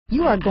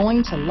You are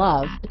going to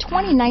love the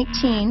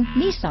 2019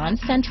 Nissan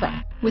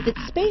Sentra. With its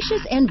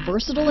spacious and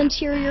versatile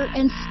interior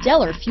and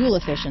stellar fuel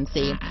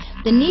efficiency,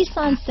 the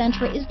Nissan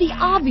Sentra is the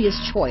obvious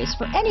choice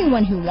for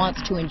anyone who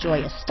wants to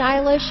enjoy a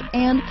stylish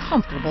and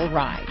comfortable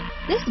ride.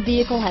 This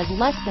vehicle has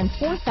less than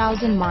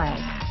 4,000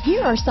 miles.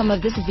 Here are some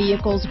of this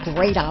vehicle's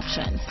great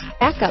options: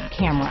 backup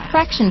camera,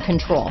 traction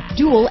control,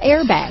 dual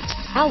airbags,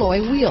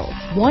 alloy wheels,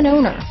 one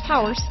owner,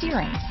 power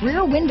steering,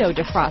 rear window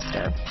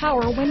defroster,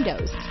 power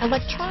windows,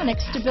 electronic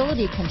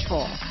stability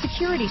control,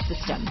 security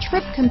system,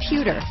 trip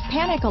computer,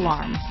 panic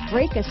alarm,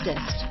 brake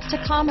assist,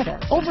 tachometer,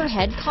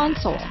 overhead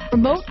console,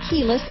 remote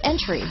keyless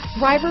entry,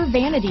 driver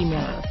vanity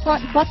mirror,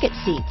 front bucket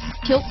seats,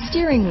 tilt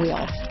steering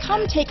wheel.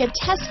 Come take a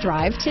test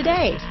drive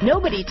today.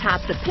 Nobody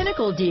tops a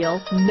Pinnacle deal.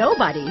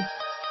 Nobody.